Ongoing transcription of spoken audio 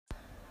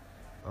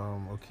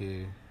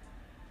Okay.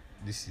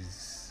 This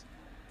is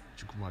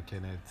Chukuma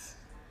Kenneth.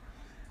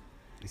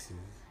 This is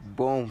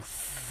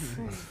Bombs.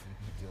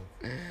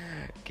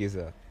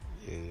 Kisa.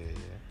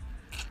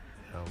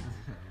 yeah.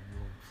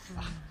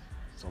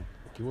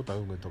 Okay, what are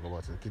we going to talk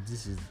about? Okay,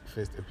 this is the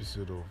first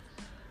episode of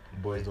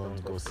Boys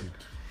Don't Gossip.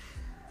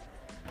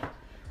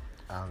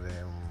 And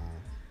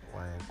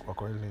we're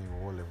currently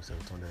in what level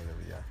 700 level,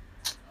 yeah.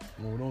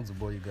 We don't want to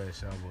bore you guys,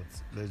 sure,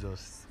 but let's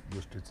just go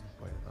straight to the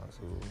point now.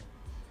 So,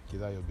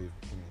 Kisa, your babe,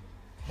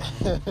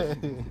 give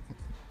me.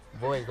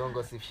 Boys don't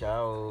gossip,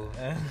 show.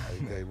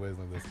 Okay, boys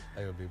don't gossip.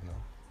 How your babe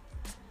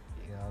now?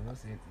 Yeah, I'm not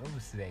saying,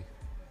 like,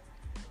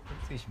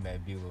 say she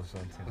might be or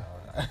something.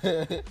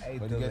 I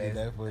But don't you get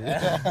know. it for you.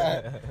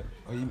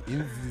 Oh, you need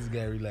to see this guy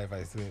in real life,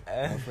 I swear.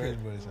 My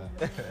friend, boy, sir.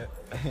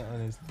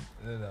 Honestly.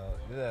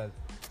 No.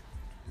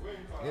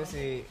 You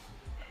see,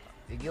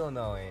 the girl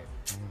now, I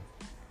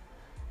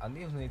don't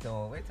even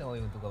know wait till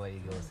you talk about your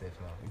girl self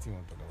now. What do you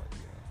want to talk about? Yeah.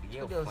 The She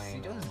girl just,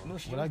 fine.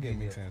 she Well, that just game did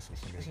makes it.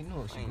 sense. She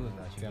knows, she goes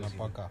now. She Tiana goes.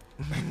 Parker.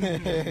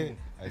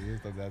 I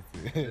just thought that.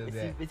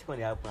 It's going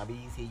to happen. I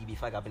be say you be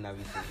fuck up in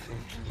everything.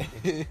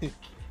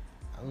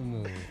 I don't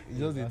know. It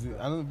just they do.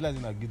 I don't blast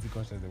in a guilty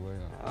conscience. They were.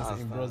 Ah,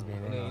 In bros being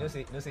You wrong. know,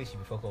 say she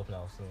be fuck up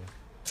now, so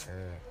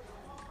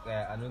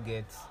I don't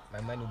get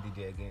my mind will be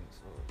there again.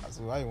 So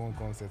So why you won't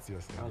concept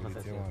yourself? I won't With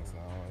concept your ones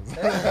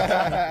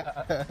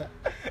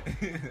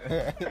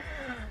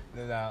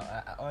no,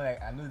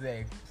 I know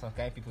like some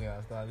kind of people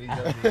and stuff. They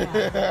just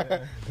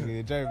Okay,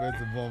 they try to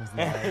to bombs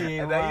now.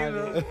 and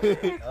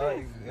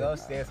then you all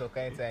say some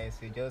kind of times.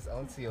 So just I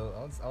want to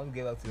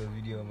get back to your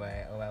video on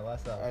my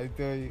WhatsApp. I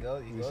tell You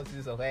you. want to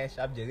do some kind of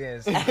sharp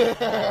judgments.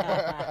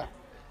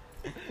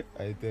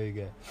 I tell you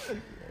guys.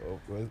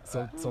 Well,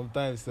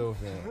 sometimes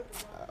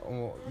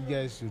you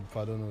guys should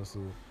pardon us. So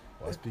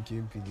we're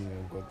speaking pidgin,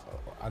 but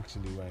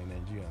actually we're in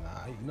Nigeria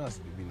now. You know, as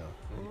it be now.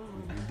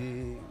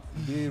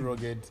 They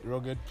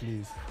rugged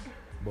place,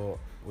 but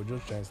we're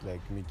just trying to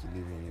like make a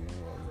living. You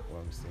know what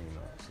I'm saying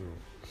now. So,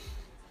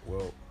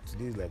 well,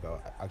 today is like our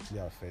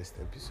first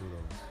episode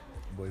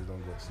of Boys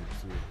Don't Gossip.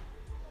 So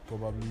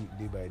probably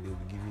day by day we'll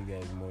be giving you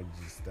guys more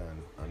gist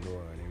and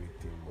all and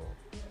everything,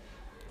 but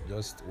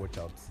just watch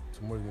out.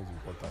 Tomorrow is going to be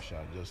quarter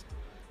sharp. Just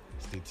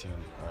stay tuned.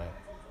 Alright.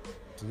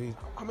 Today,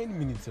 how many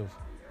minutes of?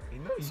 You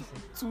know,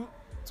 you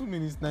 2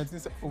 minutes 19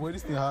 seconds. Oh, where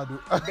this thing hard?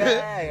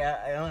 Guy,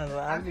 I don't know.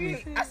 I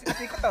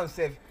see cut out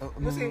self.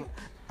 No,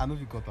 I know if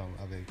you cut them.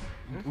 I beg.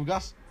 We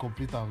just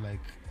complete them like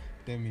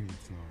 10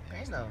 minutes now.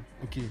 Right now.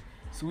 Okay.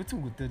 So what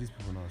we go tell these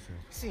people now, sir?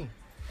 See,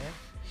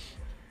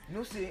 you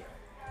know, say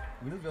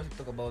we don't just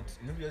talk about,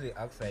 you know, we just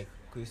ask like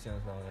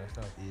questions now and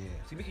stuff. Yeah.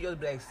 So make you just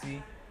be like,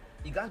 see,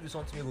 it got to be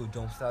something that will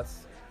jumpstart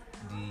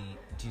the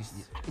gist.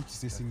 I need to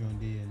say Simeon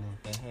there, you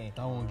know.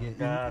 That one get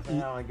That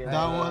one get-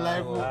 that one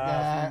like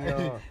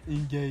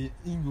Simeon.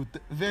 in go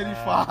very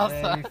fast.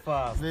 Very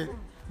fast.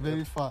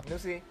 Very fast. You know,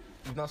 say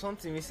it's not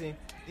something we say.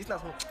 It's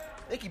not something.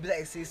 Like it be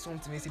like say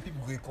something we say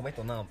people go comment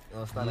on now. You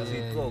understand? I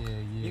say talk.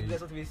 Yeah. If there's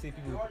something we say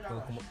people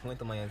go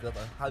comment on my answer.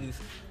 How do you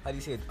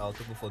say it? I'll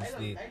talk for this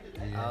day.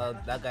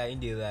 That guy in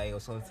the lie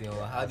or something.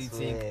 Or how do you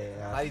think?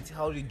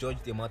 How do you judge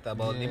the matter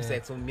about them?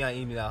 Like so me and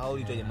him. Like, how do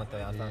you judge the matter?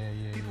 You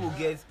understand? Yeah. People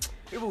get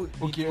people.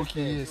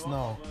 Okay, yes.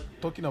 Now,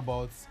 talking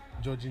about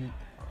judging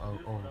of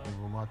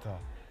a matter,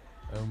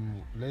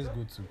 let's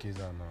go to Keza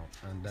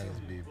now, and that is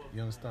babe.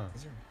 You understand?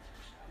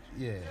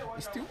 Yeah,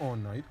 it's still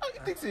on now. I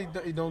think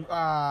it don't.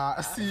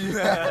 See.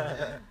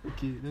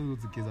 Okay, let's go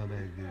to Keza. That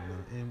is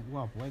babe.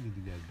 Now. Why did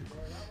you guys break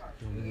up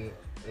now? Okay,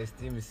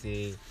 esteem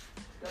say.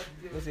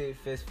 Let's say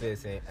first,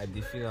 I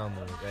did feel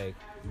like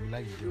You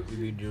like the girl? we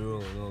be the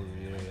role, no,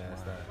 we really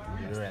understand.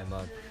 We be the right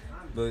man.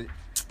 But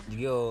the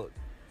girl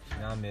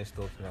now messed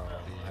up now,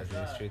 as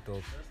in straight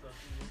up.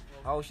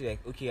 How she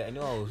like, okay, I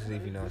know I was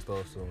living and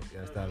stuff, so you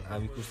understand.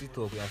 And we could still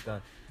talk, you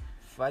understand.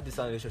 Fight this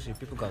relationship,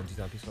 people can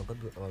do and people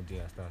can't do around you,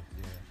 understand.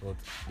 Yeah. But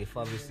the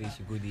family say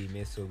she go the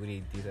mess up, go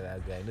the this or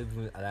that guy. Not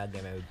even that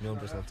guy might be no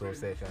person to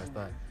herself, you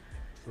understand.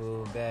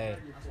 So guy,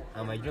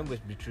 and my dream was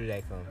betray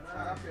like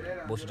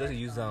but she just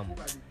use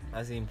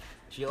as in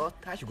she all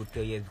time she could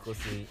tell yes because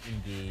say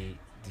in the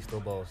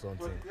disturb her or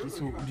something.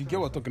 So the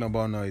girl we're talking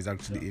about now is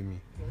actually Amy.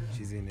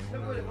 She's in there.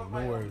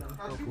 Don't worry.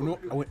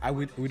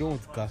 We don't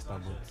want to cast her,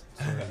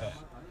 but sorry.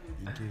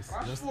 In case,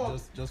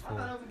 just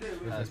for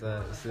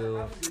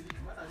So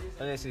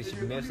honestly she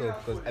messed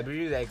up because I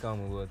really like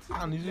but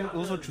and it's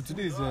also true.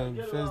 Today is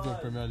first day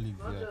of Premier League.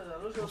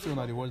 Yeah. So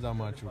now they watch that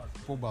match.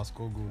 Pogba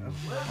score goal. No.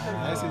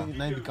 I say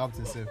nine the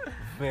captain self.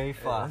 Very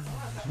fast.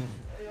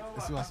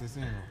 You see what I'm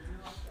saying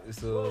now?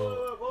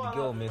 so the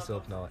girl mess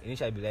up now.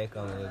 Initially I be like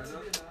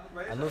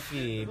but I know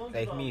feel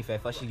like me if I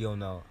fashion girl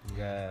now,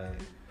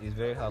 it's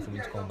very hard for me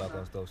to come back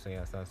and stuff, so you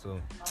understand.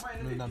 So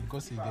No,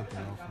 because he get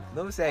enough now.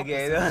 don't say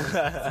again.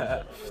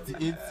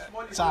 58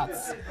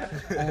 chats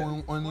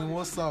on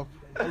WhatsApp.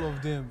 All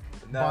of them.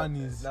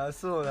 Bunnies. Now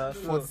so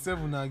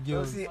 47 are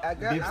girls. see, I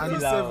got- And I the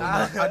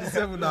got-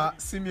 7 are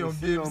Simeon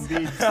babes.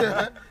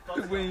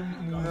 When he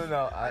move.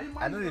 No,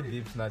 I know the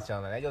beep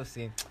Snapchat, man. I just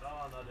saying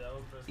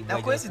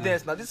Now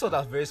coincidence. Now this sort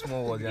of very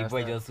small word. The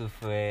boy just so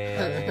fresh.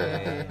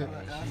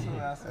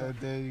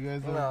 There you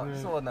guys No,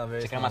 this one not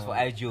very Check him small. out for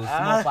IGO.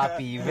 Small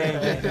papi.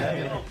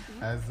 Very.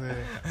 I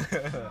say,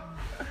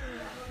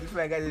 This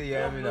my guy didn't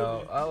hear me now.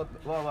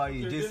 What about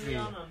you,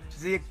 Jason? She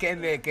say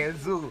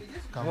Kenzo.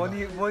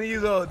 Money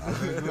is out.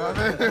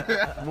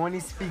 Money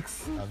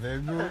speaks. I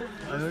beg you.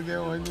 I don't get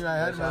money. I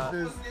had my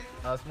face.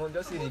 Now small,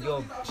 just see the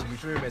girl. She be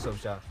throwing mess up,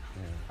 sha.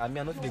 I mean,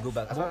 I'm not going to go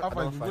back. I How far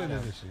don't you find going her.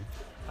 there, she?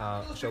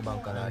 Shop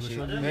bank Yeah, and go she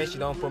show me. when she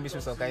don't promise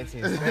me some kind of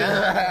things.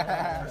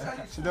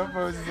 She don't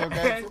promise you some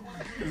kind.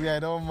 This guy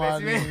don't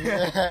mind me.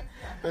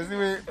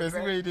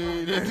 Person where he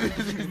did.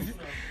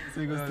 So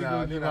you go still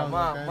go give am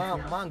some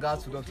kind. Man got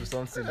to do to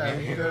something.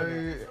 I'm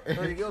sorry.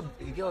 So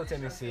the girl tell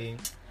me say,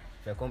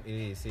 if I come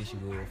here, say she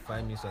will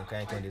find me some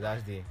kind on the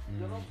last day.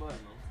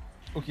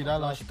 Okay,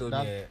 that last She told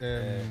that me,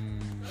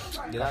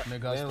 Camp The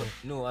Mega when- store.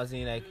 No, as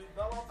in like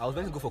I was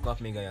going to go for Camp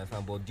Mega, you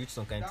understand, but due to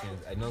some kind of things,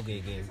 I not go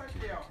again.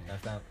 You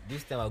understand?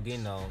 This time I'm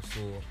going now,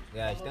 so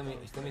yeah, she tell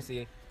me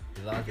say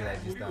the last day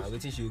like this time. I'm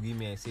waiting she will give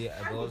me and say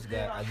I got this guy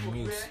at the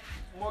mute.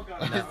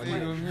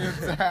 You mute.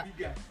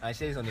 And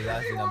she is on the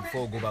last day now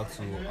before we go back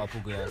to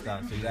Apugo, you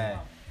understand? So guy,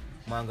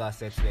 man got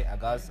set way. I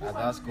got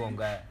come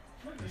guy.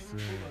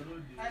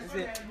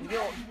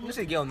 You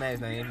say girl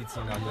nice and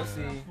everything now. Just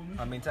say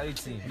her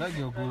mentality. That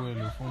girl go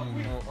well, phone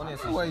me. No,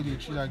 honestly. Why you dey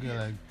treat that girl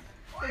like?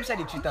 Let me say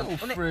the treat am. Oh,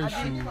 fresh,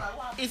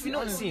 If you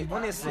don't see,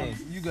 honestly,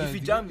 You guys if you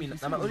do- jam me,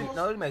 now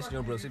only my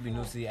senior bros will be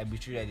no say I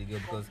betray like the girl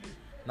because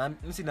now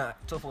you see that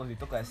tough ones we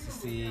talk like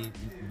say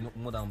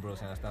more than bros,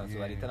 you understand?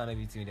 So I dey tell them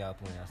everything they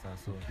happen, you understand?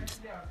 So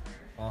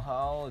on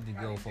how the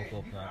girl fuck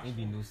up now, if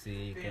you know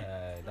say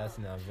that's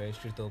not very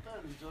straight up.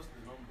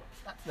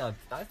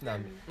 That's not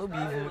no be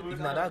even if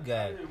not that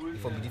guy,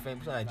 if for be different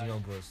people Nigerian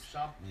bros.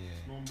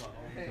 Yeah.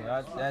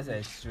 So that's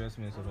a serious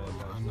mess of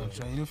it. I'm not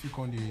trying. You know if you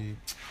come dey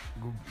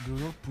go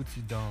don't put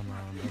you down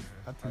now.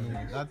 That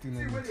thing no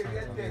make sense.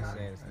 It makes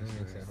sense. It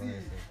makes sense.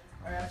 Honestly.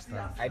 I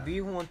understand. I do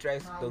even want to try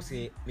to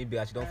say maybe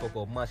I should don't fuck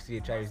up much to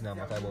try this now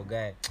matter but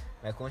guy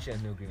my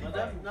conscience no agree with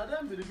that. And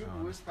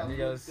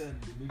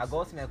I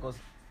got to because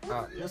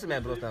you see my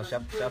bros now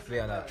sharp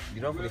player and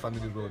they don't for the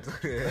family road.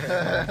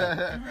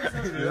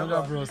 The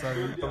younger bros are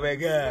Oh my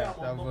god.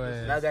 that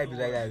boy. That guy be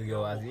like that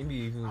girl as him be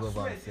even love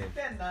her himself.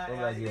 Love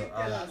that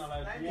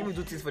girl. Him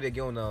do things for the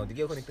girl now. The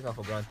girl can't take her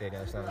for granted, you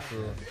understand?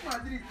 So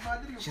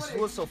she's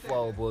so soft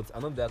wow, but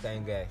I'm not that kind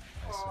of guy.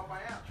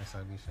 I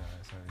sabi, sha.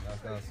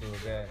 Understand?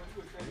 So guy,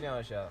 me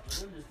and Sha.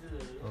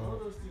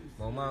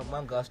 But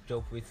man got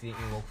job waiting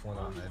in work for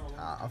now.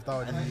 After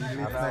all the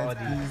After all late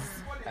the- night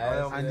quiz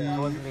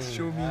and the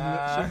show me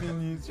that.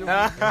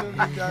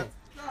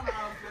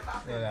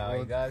 Yeah,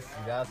 you guys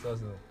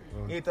also.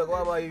 Hey, talk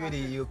about you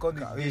really. You come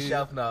to be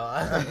sharp now.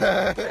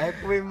 I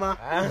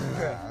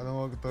don't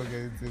want to talk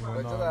anything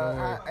for now.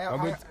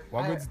 Don't worry.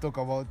 We're going to talk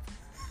about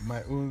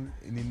my own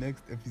in the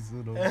next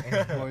episode of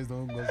Boys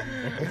Don't Gossip.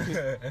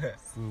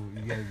 So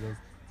you guys just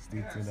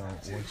stay tuned and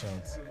watch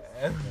out.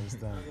 You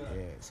understand?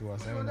 Yeah. So we're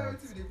signing out.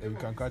 You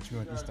can catch me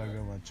on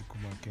Instagram at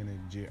Chukuma Kenneth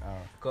JR.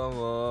 Come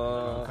You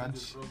on. can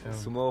catch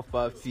Small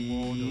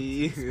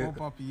papi. Small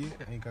Papi here,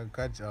 and you can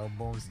catch our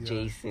bombs here.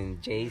 Jason.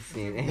 JC.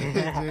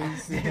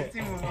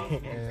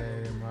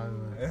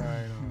 Man.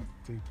 Alright, now.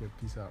 Take care.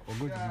 Peace out.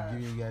 We're going to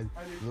be giving you guys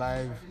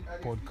live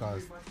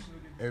podcast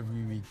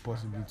every week,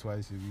 possibly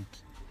twice a week.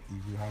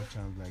 If you have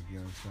chance, like you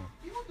understand.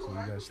 So you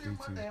guys stay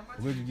tuned.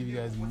 We're going to give you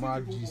guys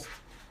mad gist,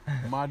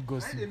 mad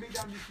gossip.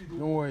 Don't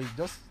worry,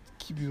 just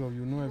keep it up.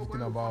 You know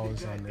everything about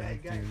us and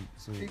everything.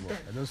 So well,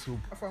 I just hope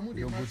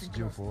we don't go to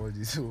jail for all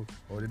this. So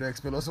or they don't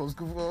expel us from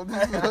school for all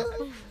this.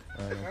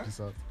 Alright, peace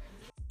out.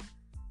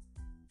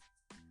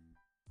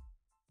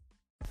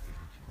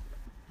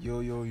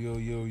 Yo.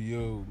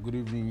 Good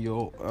evening,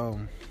 yo.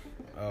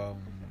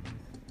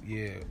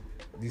 Yeah.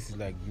 This is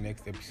like the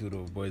next episode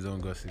of Boys on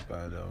Gossip,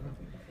 and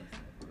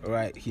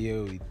right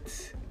here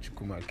with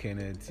Chukuma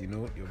Kenneth, you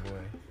know, your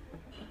boy.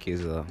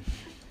 Kiza.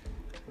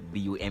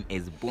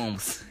 BUMS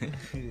bombs.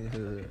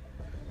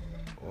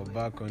 We're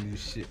back on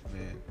this shit,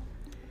 man.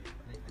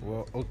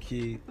 Well,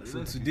 okay.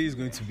 So today is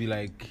going to be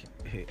like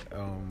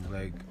how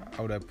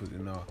would I put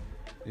it now?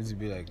 It's going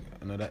to be like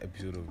another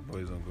episode of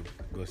Boys on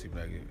Gossip,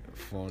 like a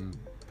fun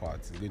part.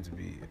 It's going to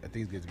be, I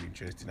think it's going to be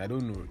interesting. I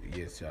don't know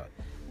yet, yeah.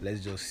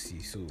 Let's just see.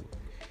 So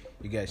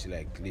you guys should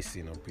like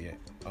listen up here.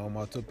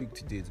 Our topic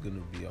today is going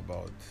to be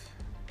about,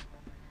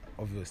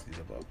 obviously, it's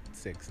about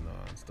sex now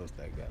and stuff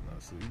like that now.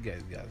 So you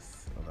guys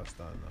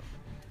understand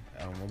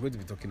now. We're going to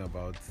be talking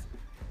about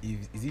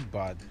is it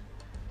bad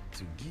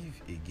to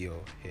give a girl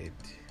head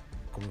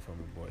coming from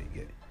a boy?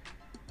 You get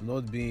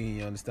not being,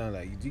 you understand?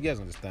 Like, do you guys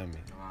understand me?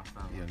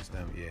 You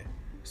understand me? Yeah.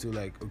 So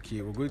like,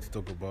 okay, we're going to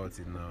talk about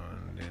it now,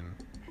 and then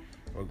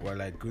we're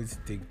like going to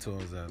take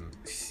turns and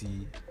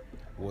see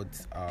what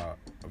our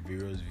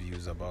various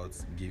views about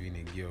giving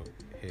a girl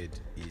head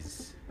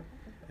is.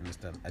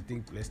 Understand? I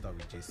think let's start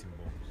with Jason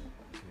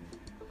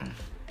Bombs.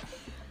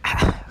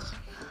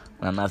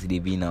 I'm not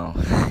CDB now.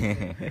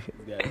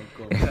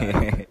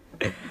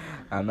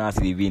 I'm not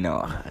CDB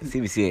now.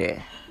 See me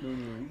say. No.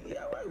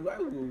 Yeah, why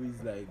we always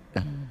like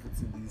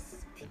putting this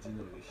pigeon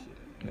shit?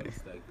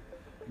 It's like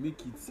make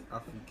it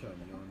African,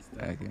 you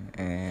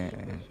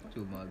understand?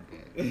 Too much,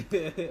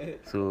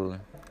 so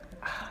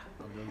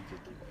I'm just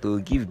joking. To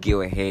give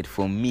girl a head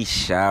for me,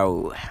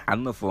 Shao. I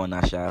don't know for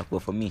Nasha,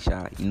 but for me,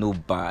 Shao, you know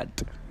bad.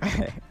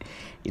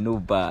 You know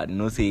bad. You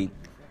know say.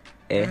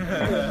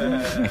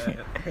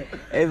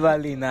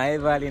 Evalina.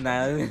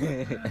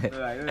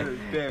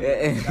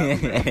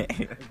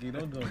 You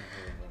don't know.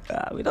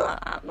 We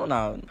don't know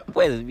now.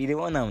 Well, we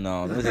don't know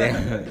now.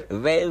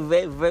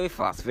 Very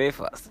fast.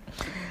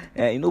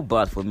 You know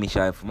bad for me,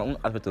 Shao. From my own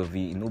aspect of it,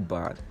 you know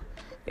bad.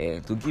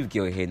 To give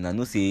girl a head now,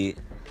 no say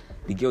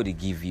the girl they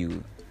give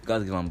you.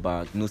 Guys give them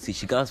back. You know, see,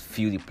 she guys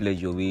feel the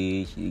pleasure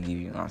way she give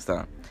you,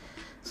 understand?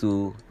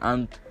 So,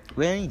 and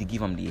when you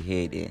give them the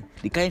head,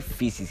 the kind of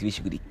faces which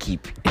she could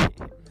keep,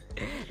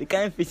 the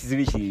kind of faces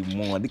which she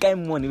want, the kind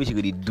of money which she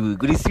could do,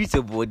 could switch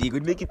your body,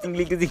 could make it think.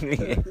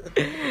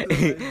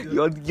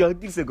 Your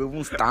things are going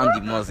to stand the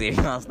most, you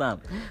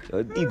understand?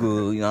 Your thing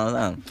go, you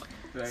understand?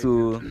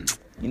 So,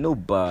 you know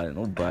bad.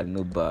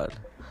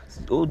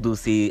 So, all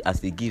those say as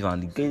they give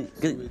and the Wait,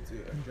 I'm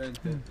trying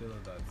to tell us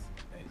that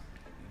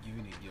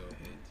giving a girl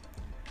head is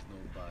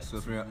not bad.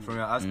 So from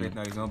your aspect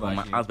now, it's not from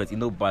bad. my aspect, you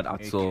know bad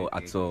at all. But I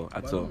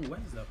don't know, why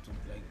is that too?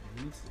 Like,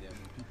 you need to there are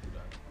people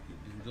that they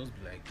will just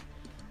be like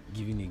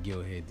giving a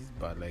girl head. This is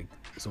bad. Like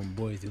some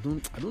boys, I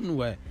don't know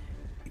why.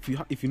 If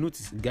you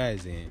notice,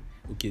 guys,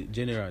 okay,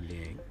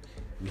 generally,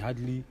 we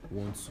hardly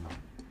want to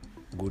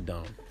go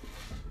down,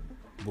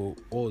 but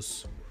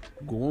us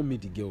go on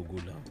make the girl go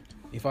down.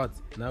 In fact,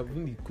 now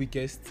even the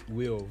quickest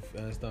way of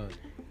understand.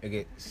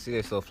 Okay,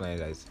 serious stuff like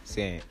guys.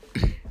 Saying,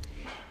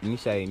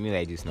 initially me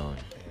like this now.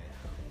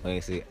 When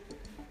you say,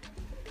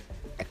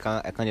 I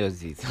can't just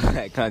do it.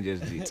 I can't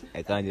just do it.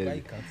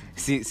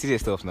 See,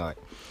 serious stuff now.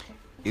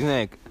 It's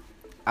like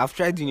I've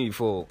tried doing it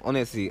before,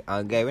 honestly.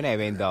 And guy, when I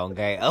went down,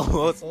 guy, I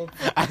was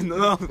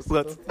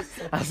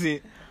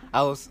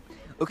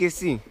okay.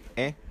 See,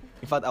 in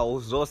fact, I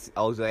was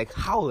like,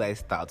 how will I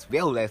start?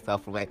 Where will I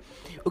start from? Like,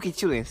 okay,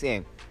 children,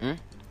 say,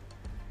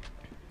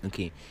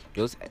 okay,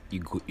 just you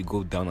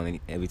go down on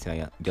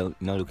everything. You're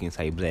not looking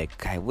inside. You be like,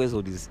 guy, where's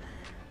all this?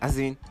 As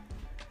in,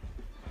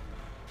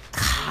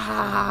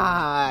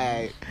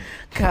 as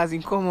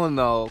in, come on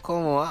now,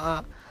 come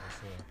on.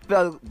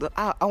 I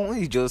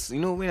want you just,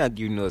 when I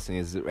give nothing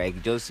is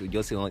like just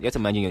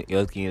imagine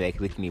you're licking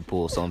a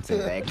pole or something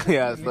like licking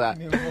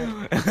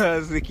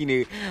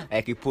a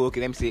pole.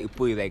 Okay, let me say a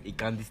pole is like a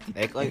candy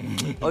stick, like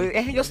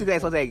just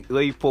like something like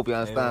very pop. You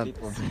understand?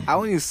 I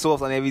want you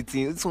soft and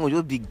everything. This one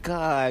just be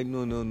guy.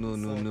 No,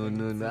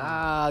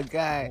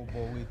 guy.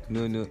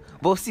 No.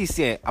 But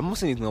see, I'm not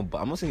saying it's not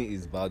bad. I'm not saying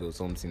it's bad or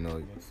something.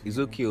 No, it's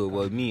okay.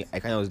 But me,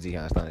 I can't just do. You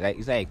understand? Like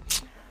it's like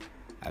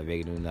I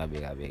beg.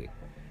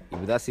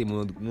 If that say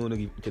no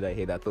give each other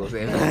head at all,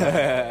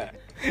 I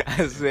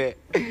swear.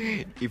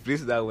 If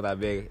this that one I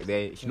beg,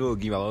 then she no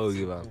give her, I will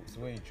give her. So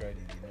when you tried it,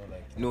 you know,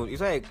 like no,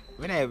 it's like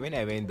when I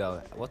went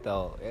down, what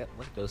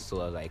just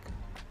saw like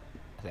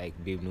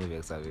babe no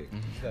vex away.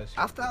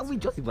 After we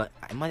just even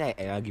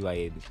imagine I give her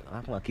head,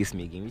 I'm gonna kiss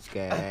me again. Which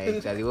guy?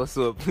 Charlie, what's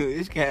up?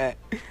 Which guy?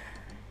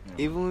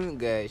 Even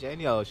guy,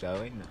 shiny house, shall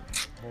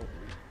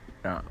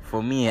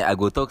for me, I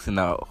go talk to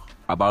now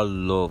about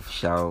love,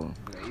 shall.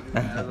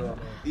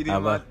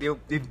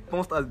 They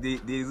post us they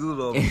do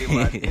love.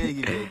 They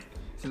give it.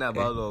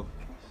 About love.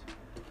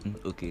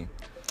 Okay.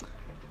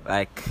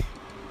 Like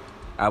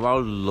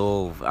about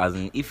love, as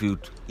in if you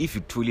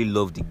truly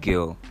love the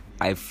girl,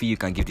 I feel you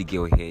can give the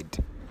girl head.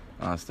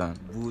 Understand?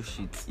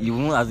 Bullshit. You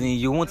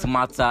won't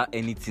matter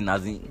anything,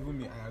 as in. even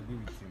me, I agree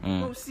with you.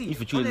 No, see, if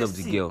you truly love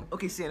the girl.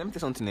 Okay, see, let me tell you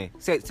something there.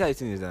 See how the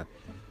thing is that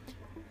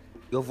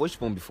your voice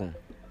phone before. You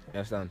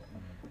understand?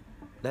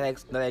 Like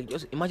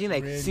just imagine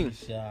like Really, sing.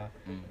 Sha.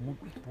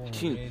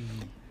 Chin. Really.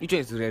 You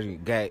trying to really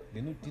guy. They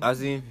know- As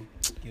in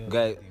girls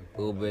guy, give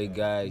oh boy,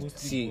 guy. Mostly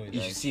See, boys, you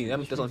like, should see. Let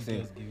me tell you mostly something.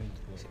 girls giving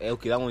to boys.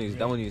 Okay, that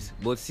one is.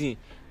 But see,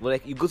 but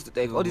like you go to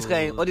like all this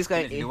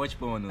kind. They watch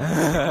porn.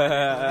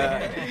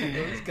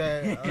 This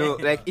guy, No,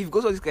 like if you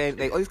go to all this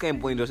kind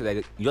of point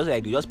industry, like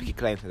you just pick a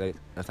client, like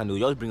understand? They'll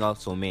just bring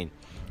out some men,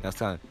 you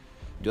understand?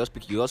 You just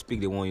pick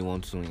the one you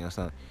want to, you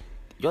understand?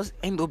 You just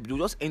end up doing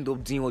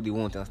what they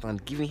want, you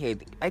understand? Giving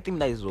head. I think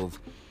that is love.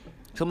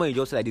 Somebody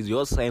just say like this, you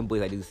just sign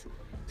boys like this.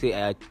 Say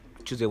I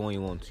choose the one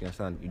you want, you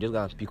understand? You just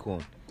gotta pick one.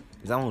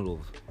 Is that one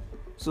love?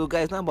 So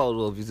guys, it's not about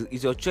love.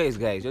 It's your choice,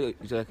 guys.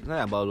 It's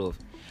not about love.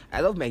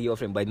 I love my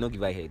girlfriend, but I don't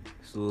give her head.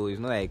 So it's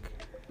not like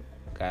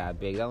I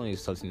beg. That one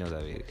is something else.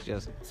 I beg. It's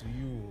just to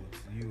you.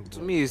 to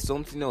bro. me, it's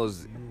something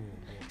else. You.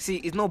 See,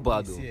 it's not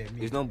bad though. See,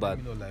 It's not bad.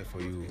 Let me not lie for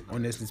you.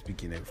 Honestly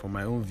speaking, from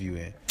my own view,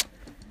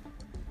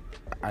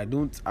 I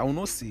will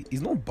not say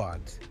it's not bad,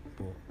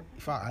 but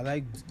if I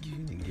like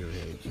giving a girl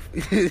head,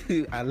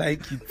 I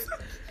like it.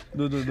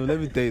 No. Let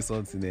me tell you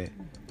something.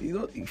 You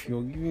know, if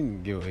you're giving a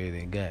girl head,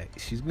 then guy,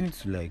 she's going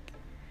to like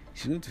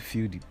she's going to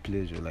feel the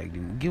pleasure. Like the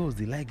girls,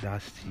 they like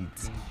that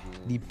shit.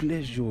 The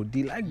pleasure,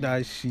 they like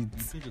that shit.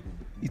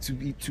 It will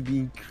be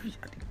increased.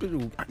 The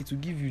pleasure, it will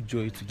give you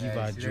joy. To give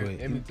her joy.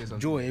 let me tell you something.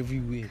 Joy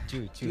everywhere.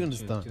 Chill, Do you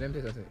understand? Let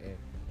me tell you something.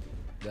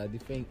 There are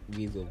different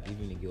ways of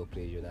giving a girl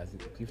pleasure. There's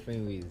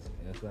different ways.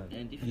 You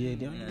understand? Yeah,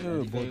 they don't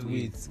know about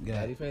weight, There are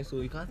guys. different.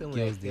 So you can't tell me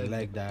Girls, they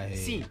like that head.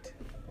 See,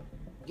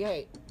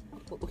 yeah.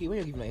 Okay, when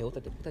you're giving my hair, what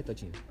are you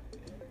touching?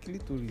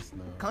 Clitoris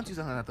now. Can't use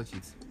your hand and touch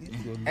it.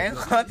 It's your-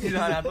 Can't use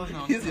your hand and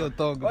touch It's your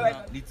tongue.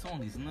 The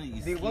tongue is not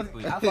The what?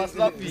 slippery. After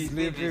slap it.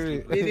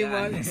 Slippery. Lady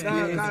man,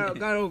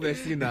 can't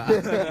oversee now.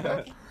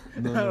 No,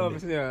 Can't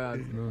oversee that.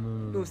 No.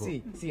 No, but-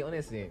 see,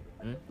 honestly,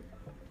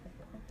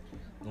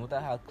 No matter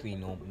how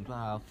clean or no matter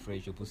how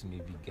fresh your pussy may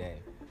be, guy.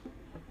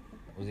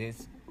 Was it?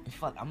 In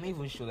fact, I'm not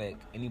even sure like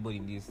anybody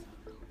in this.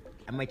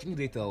 I might change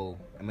later,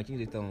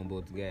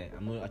 but guy,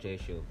 I'm not actually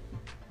sure.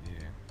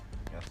 Yeah.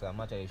 Yeah, so I'm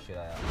not actually sure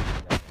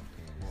that.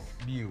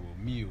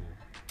 Me.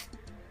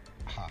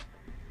 Ha.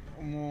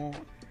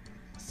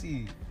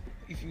 See,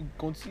 if you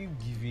continue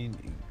giving,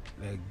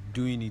 like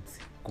doing it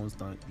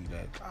constantly,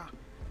 like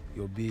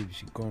your babe,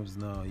 she comes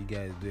now, you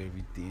guys do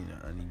everything,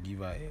 and you give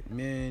her head.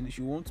 Man,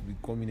 she wants to be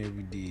coming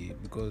every day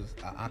because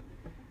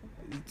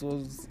it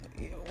was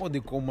what they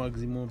call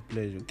maximum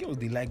pleasure. Girls,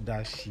 they like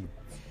that shit.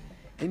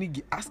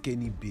 Ask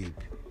any babe.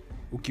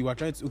 Okay,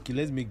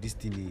 let's make this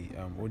thing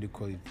what they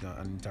call it now,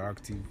 an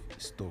interactive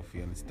stuff.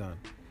 You understand?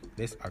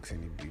 Let's ask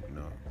any babe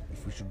now.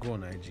 If we should go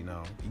on IG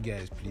now, you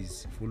guys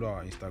please follow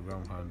our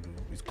Instagram handle.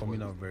 It's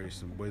coming out very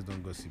soon. Boys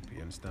don't gossip.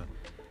 You understand?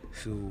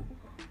 So,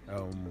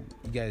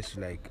 you guys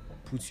should like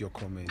put your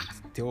comments.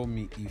 Tell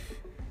me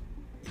if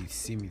you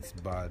seem it's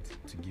bad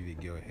to give a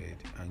girl head,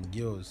 and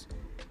girls,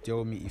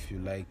 tell me if you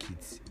like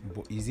it.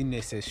 But is it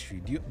necessary?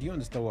 Do you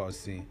understand what I was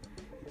saying?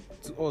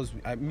 To us,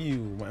 my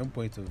own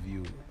point of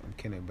view, I'm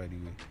Kenneth by the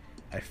way.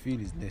 I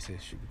feel it's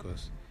necessary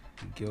because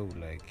the girl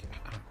like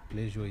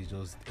pleasure is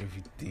just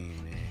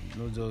everything, man.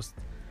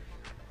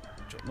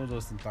 Not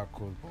just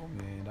intercourse, but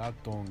man,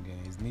 that tongue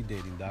is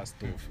needed in that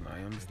stuff. Now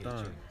you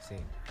understand?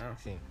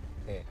 See.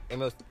 Hey,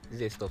 Amos,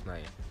 this is stuff now.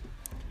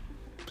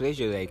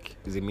 Pleasure like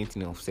is a main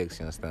thing of sex.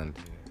 You understand?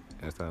 Yeah.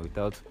 You understand?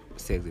 Without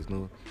sex, there's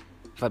no.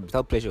 In fact,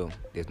 without pleasure,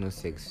 there's no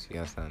sex. You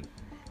understand?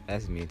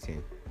 That's the main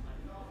thing.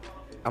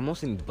 I'm not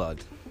saying it's bad.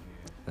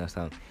 You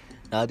understand?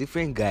 There are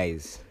different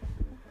guys,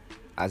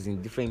 as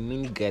in different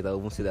many guys that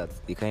won't say that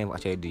they can't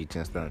actually do it. You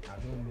understand? I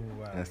don't know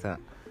why. You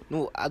understand?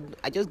 No,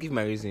 I just give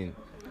my reason.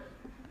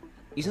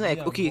 It's not like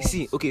Yeah, okay, boss.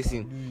 see.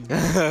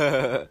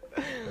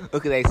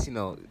 Okay, like see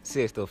now,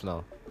 say stuff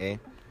now. I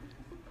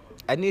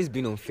think it's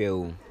been unfair.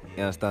 You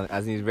understand?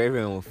 As in it's very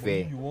very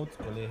unfair. You want to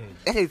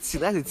collect head. That's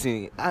the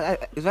thing.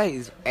 It's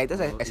right. That's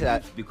why I said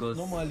that. because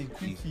Normally, it's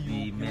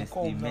quickly the you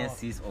come now.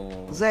 messes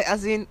or It's like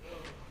as in,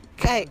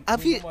 guy, I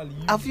feel Normally,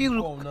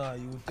 come now,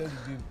 you will tell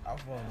the babe, have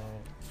fun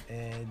now,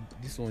 and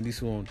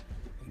this one,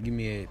 give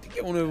me a. The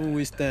girl won't even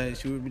waste time.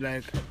 She will be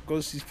like,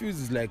 because she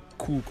feels it's like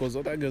cool, because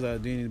other girls are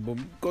doing it, but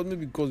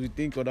because we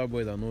think other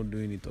boys are not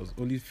doing it, or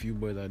only few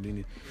boys are doing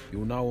it, you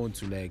will now want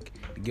to like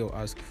the girl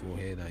ask for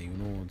head, and you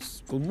don't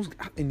want. Because most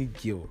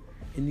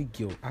any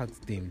girl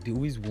ask them, they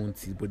always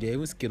want it, but they're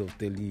even scared of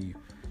telling you,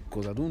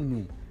 because I don't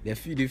know, they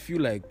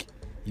feel like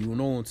you will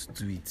not want to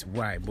do it.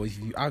 Why? But if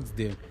you ask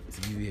them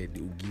to give you head,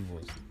 they will give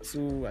us.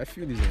 So I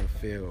feel it's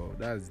unfair.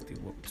 That's the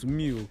thing. To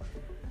me,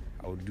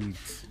 I'll do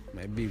it.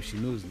 My babe, she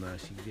knows now.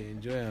 She can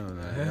enjoy it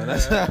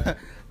now.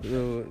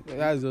 So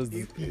that's just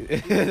the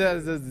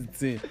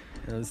thing.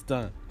 You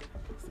understand?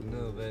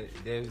 no, but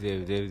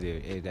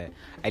there.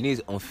 I know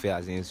it's unfair,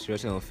 as in it's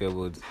seriously unfair,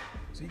 but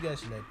So you guys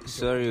should like put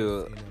Sorry,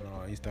 your comments in on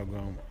our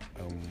Instagram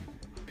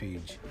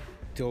page.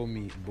 Tell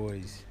me,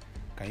 boys,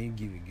 can you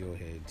give a girl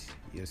head?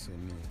 Yes or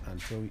no?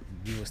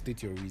 And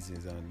state your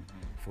reasons. And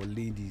for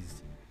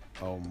ladies,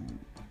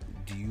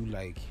 do you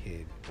like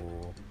head,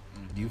 or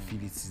do you feel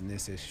it is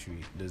necessary?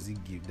 Does it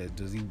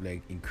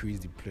like increase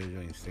the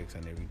pleasure in sex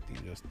and everything?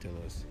 Just tell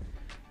us.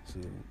 So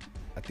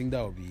I think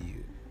that will be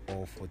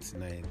all for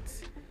tonight.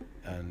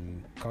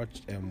 And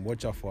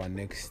watch out for our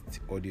next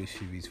audio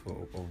series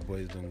of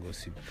Boys Don't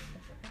Gossip.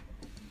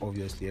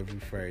 Obviously every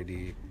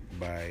Friday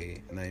by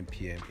 9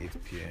 p.m,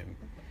 8 p.m.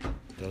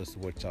 Just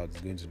watch out,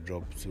 it's going to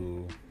drop.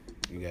 So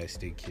you guys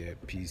take care.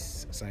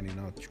 Peace. Signing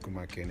out,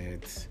 Chukuma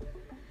Kenneth.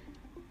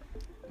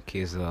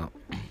 okay, so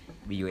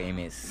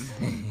BUMS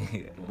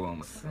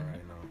bombs.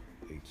 Alright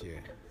now. Take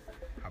care.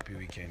 Happy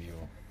weekend, yo.